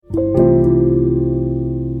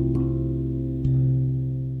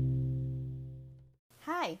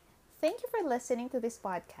listening to this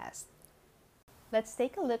podcast. Let's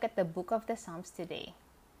take a look at the book of the Psalms today.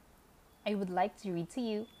 I would like to read to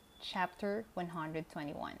you chapter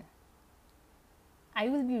 121. I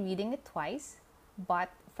will be reading it twice, but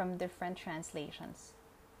from different translations.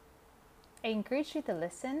 I encourage you to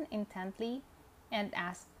listen intently and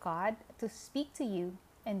ask God to speak to you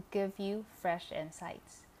and give you fresh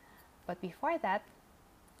insights. But before that,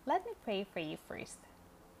 let me pray for you first.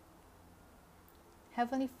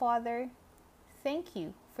 Heavenly Father, thank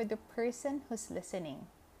you for the person who's listening.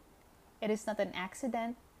 It is not an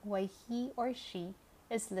accident why he or she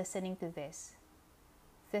is listening to this.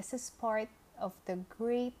 This is part of the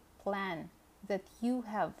great plan that you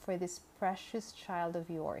have for this precious child of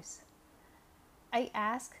yours. I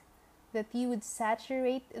ask that you would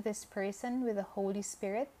saturate this person with the Holy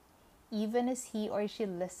Spirit even as he or she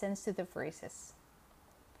listens to the verses.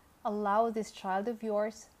 Allow this child of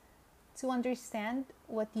yours to understand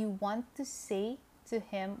what you want to say to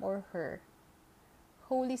him or her.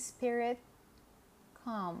 Holy Spirit,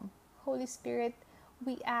 come. Holy Spirit,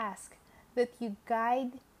 we ask that you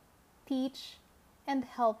guide, teach, and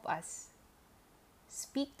help us.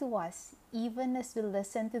 Speak to us even as we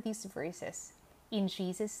listen to these verses. In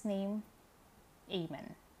Jesus' name,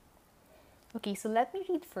 amen. Okay, so let me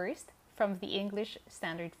read first from the English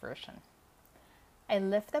Standard Version. I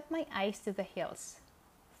lift up my eyes to the hills.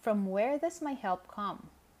 From where does my help come?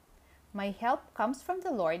 My help comes from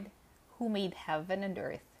the Lord who made heaven and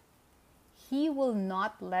earth. He will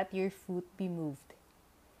not let your foot be moved.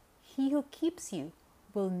 He who keeps you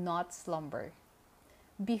will not slumber.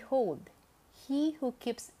 Behold, he who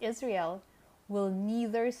keeps Israel will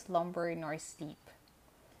neither slumber nor sleep.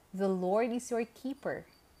 The Lord is your keeper.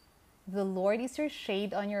 The Lord is your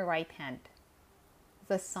shade on your right hand.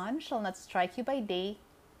 The sun shall not strike you by day,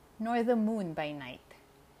 nor the moon by night.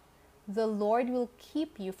 The Lord will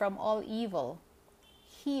keep you from all evil.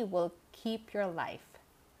 He will keep your life.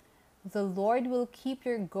 The Lord will keep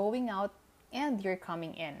your going out and your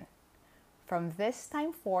coming in, from this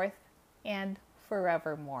time forth and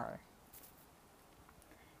forevermore.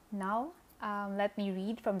 Now, let me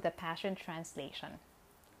read from the Passion Translation.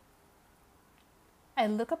 I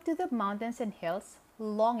look up to the mountains and hills,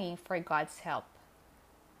 longing for God's help.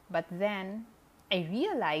 But then, I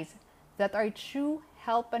realize that our true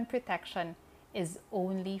help and protection is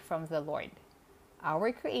only from the Lord,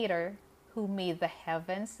 our Creator, who made the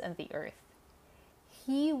heavens and the earth.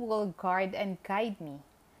 He will guard and guide me,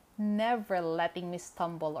 never letting me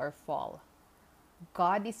stumble or fall.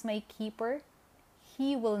 God is my keeper.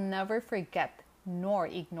 He will never forget nor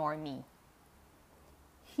ignore me.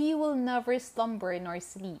 He will never slumber nor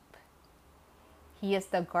sleep. He is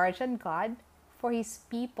the guardian God for his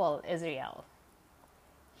people Israel.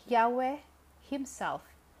 Yahweh himself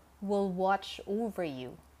will watch over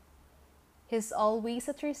you. He's always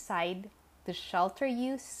at your side to shelter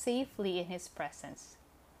you safely in his presence.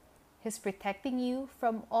 He's protecting you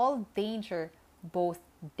from all danger both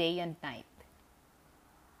day and night.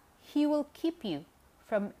 He will keep you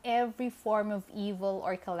from every form of evil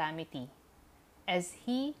or calamity as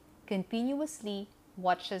he continuously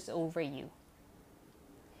watches over you.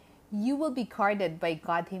 You will be guarded by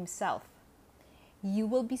God himself. You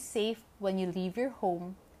will be safe when you leave your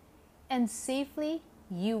home, and safely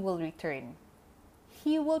you will return.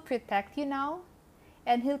 He will protect you now,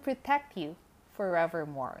 and he'll protect you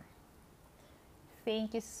forevermore.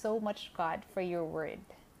 Thank you so much, God, for your word.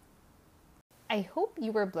 I hope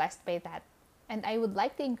you were blessed by that, and I would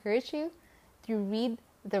like to encourage you to read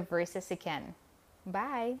the verses again.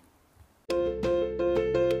 Bye!